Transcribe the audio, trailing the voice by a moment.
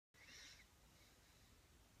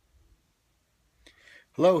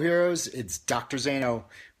Hello, heroes. It's Dr. Zaino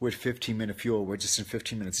with 15-Minute Fuel, where just in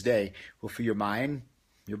 15 minutes a day will fuel your mind,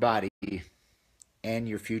 your body, and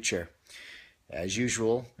your future. As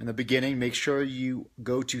usual, in the beginning, make sure you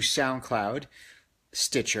go to SoundCloud,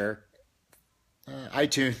 Stitcher,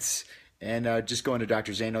 iTunes, and just go into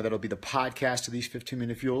Dr. Zaino. That'll be the podcast of these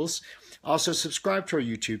 15-Minute Fuels. Also, subscribe to our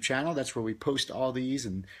YouTube channel. That's where we post all these,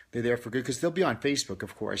 and they're there for good because they'll be on Facebook,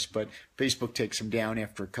 of course, but Facebook takes them down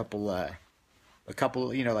after a couple,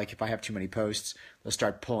 like if I have too many posts, they'll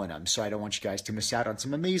start pulling them. So I don't want you guys to miss out on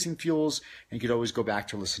some amazing fuels, and you could always go back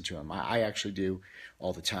to listen to them. I actually do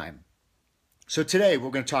all the time. So today we're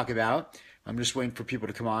going to talk about, I'm just waiting for people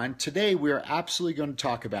to come on. Today we are absolutely going to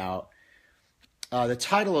talk about, the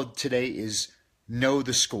title of today is Know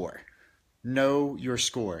the Score. Know your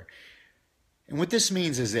score. And what this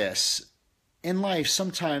means is this. In life,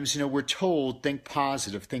 sometimes, we're told, think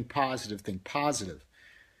positive, think positive, think positive.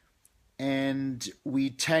 And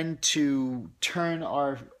we tend to turn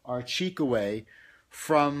our cheek away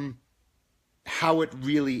from how it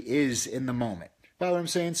really is in the moment. You know what I'm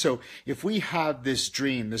saying? So if we have this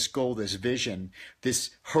dream, this goal, this vision,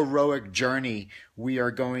 this heroic journey we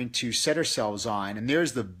are going to set ourselves on, and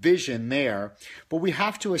there's the vision there, but we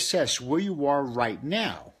have to assess where you are right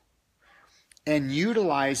now and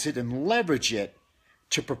utilize it and leverage it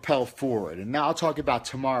to propel forward. And now I'll talk about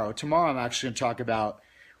tomorrow. Tomorrow I'm actually going to talk about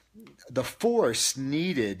the force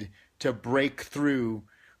needed to break through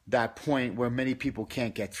that point where many people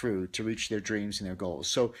can't get through to reach their dreams and their goals.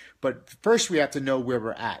 So, but first we have to know where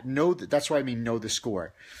we're at. That's why I mean know the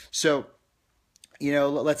score. So,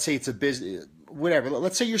 let's say it's a business, whatever.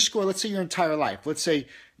 Let's say your score. Let's say your entire life. Let's say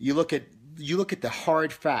you look at the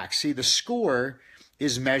hard facts. See, the score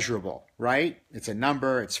is measurable, right? It's a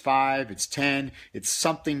number. It's 5. It's 10. It's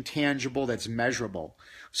something tangible that's measurable.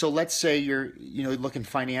 So let's say you're, looking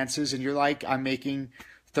finances and you're like, I'm making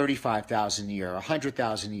 $35,000 a year,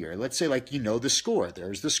 $100,000 a year. Let's say the score.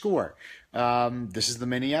 There's the score. This is the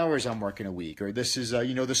many hours I'm working a week, or this is,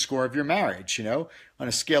 the score of your marriage, on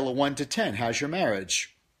a scale of 1 to 10, how's your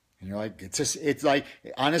marriage? And you're like, it's like,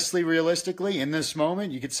 honestly, realistically, in this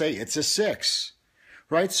moment, you could say it's a 6,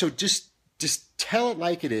 right? So just tell it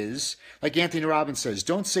like it is. Like Anthony Robbins says,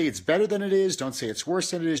 don't say it's better than it is. Don't say it's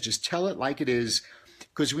worse than it is. Just tell it like it is.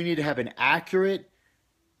 Because we need to have an accurate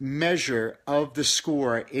measure of the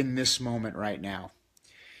score in this moment right now.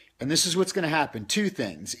 And this is what's going to happen. 2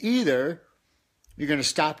 things. Either you're going to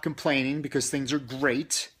stop complaining because things are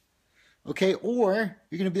great, okay? Or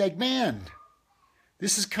you're going to be like, man,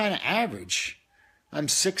 this is kind of average. I'm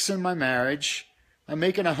 6 in my marriage. I'm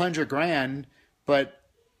making $100,000, but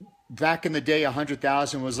back in the day,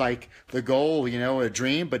 100,000 was like the goal, a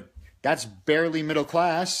dream, but that's barely middle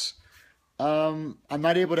class. I'm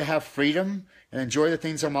not able to have freedom and enjoy the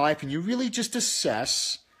things of my life. And you really just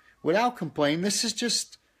assess without complaining. This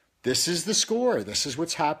is the score. This is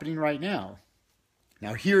what's happening right now.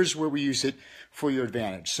 Now, here's where we use it for your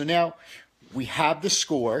advantage. So now we have the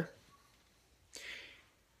score.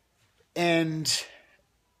 And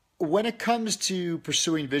when it comes to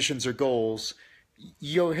pursuing visions or goals,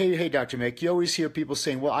 hey, Dr. Mick, you always hear people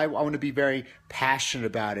saying, well, I want to be very passionate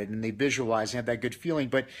about it, and they visualize and have that good feeling.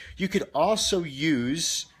 But you could also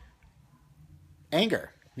use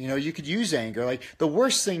anger. You could use anger. Like the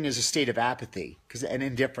worst thing is a state of apathy and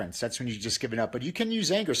indifference. That's when you're just giving up. But you can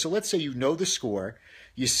use anger. So let's say you know the score,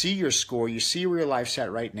 you see your score, you see where your life's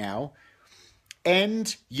at right now,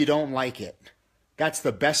 and you don't like it. That's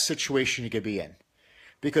the best situation you could be in.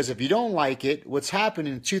 Because if you don't like it, what's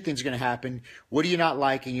happening, 2 things are going to happen. What are you not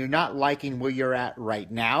liking? You're not liking where you're at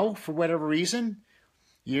right now for whatever reason.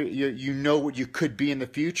 You know what you could be in the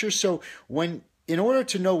future. So in order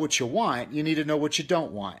to know what you want, you need to know what you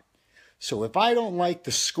don't want. So if I don't like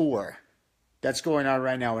the score that's going on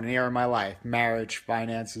right now in an area of my life, marriage,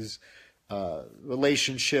 finances,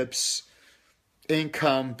 relationships,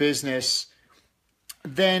 income, business,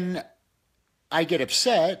 then I get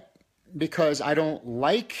upset because I don't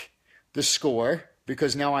like the score,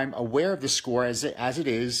 because now I'm aware of the score as it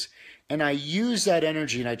is, and I use that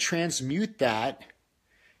energy and I transmute that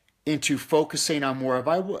into focusing on more of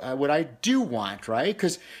what I do want, right?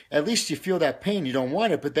 Because at least you feel that pain, you don't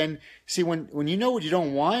want it, but then, see, when you know what you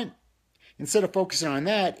don't want, instead of focusing on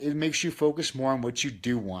that, it makes you focus more on what you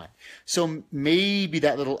do want. So maybe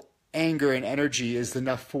that little anger and energy is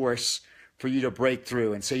enough force for you to break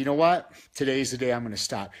through and say, you know what? Today's the day I'm going to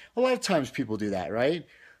stop. A lot of times people do that, right?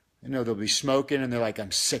 They'll be smoking and they're like,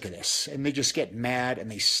 I'm sick of this. And they just get mad and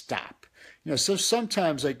they stop. So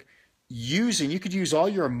sometimes you could use all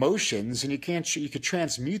your emotions and you could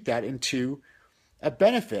transmute that into a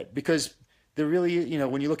benefit, because they're really,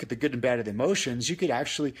 when you look at the good and bad of the emotions, you could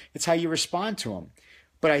actually, it's how you respond to them.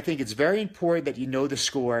 But I think it's very important that you know the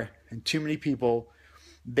score. And too many people,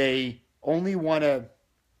 they only want to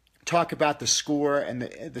talk about the score and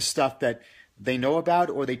the stuff that they know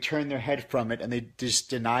about, or they turn their head from it and they just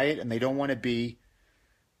deny it, and they don't want to be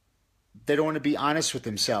honest with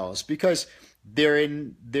themselves, because they're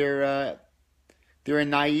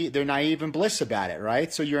naive and bliss about it,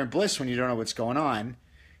 right? So you're in bliss when you don't know what's going on,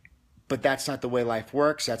 but that's not the way life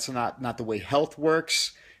works. That's not the way health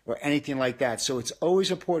works or anything like that. So it's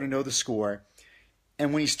always important to know the score.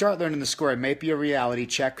 And when you start learning the score, it might be a reality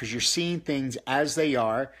check, because you're seeing things as they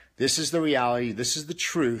are. This is the reality. This is the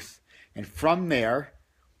truth. And from there,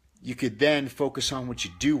 you could then focus on what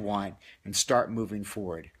you do want and start moving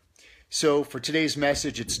forward. So for today's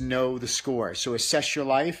message, it's know the score. So assess your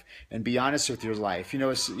life and be honest with your life.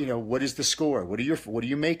 What is the score? What are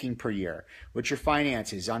you making per year? What's your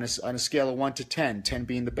finances on a scale of 1 to 10, 10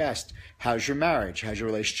 being the best? How's your marriage? How's your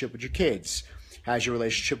relationship with your kids? How's your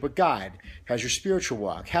relationship with God? How's your spiritual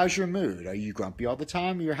walk? How's your mood? Are you grumpy all the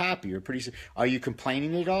time? Are you happy? Are you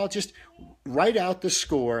complaining at all? Just write out the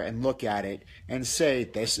score and look at it and say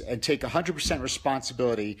this, and take 100%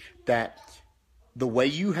 responsibility that the way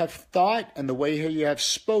you have thought and the way you have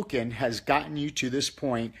spoken has gotten you to this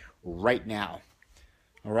point right now.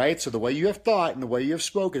 All right? So the way you have thought and the way you have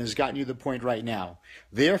spoken has gotten you to the point right now.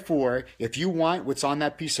 Therefore, if you want what's on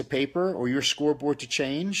that piece of paper or your scoreboard to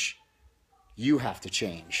change, you have to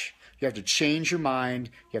change. You have to change your mind.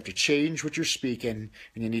 You have to change what you're speaking.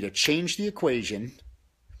 And you need to change the equation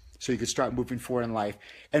so you can start moving forward in life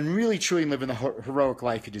and really, truly living the heroic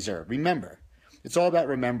life you deserve. Remember, it's all about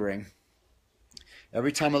remembering.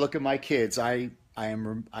 Every time I look at my kids, I'm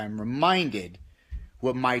reminded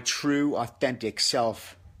what my true, authentic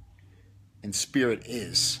self and spirit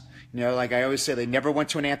is. Like I always say, they never went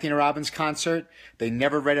to an Anthony Robbins concert. They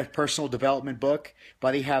never read a personal development book,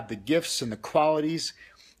 but they have the gifts and the qualities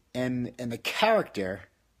and the character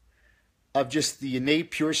of just the innate,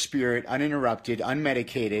 pure spirit, uninterrupted,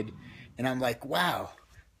 unmedicated. And I'm like, wow,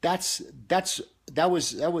 that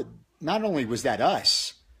was not only was that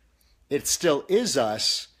us, it still is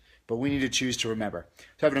us, but we need to choose to remember.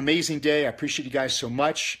 So have an amazing day. I appreciate you guys so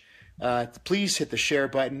much. Please hit the share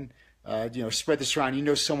button. Spread this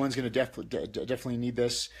around. Someone's going to definitely need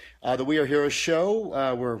this. The We Are Heroes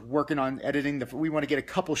show. We're working on editing. We want to get a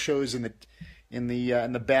couple shows in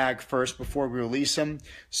the bag first before we release them.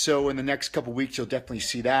 So in the next couple weeks, you'll definitely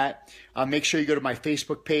see that. Make sure you go to my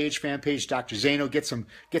Facebook page, fan page, Dr. Zaino. Get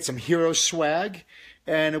some hero swag.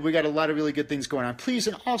 And we got a lot of really good things going on. Please,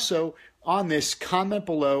 and also on this, comment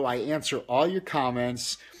below. I answer all your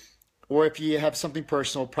comments. Or if you have something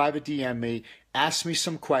personal, private DM me. Ask me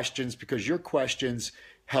some questions, because your questions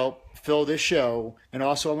help fill this show. And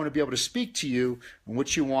also I want to be able to speak to you and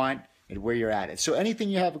what you want and where you're at it. So anything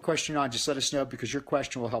you have a question on, just let us know, because your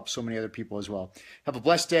question will help so many other people as well. Have a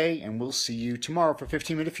blessed day, and we'll see you tomorrow for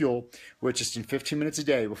 15-Minute Fuel, where just in 15 minutes a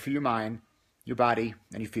day will fill your mind, your body,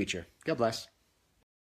 and your future. God bless.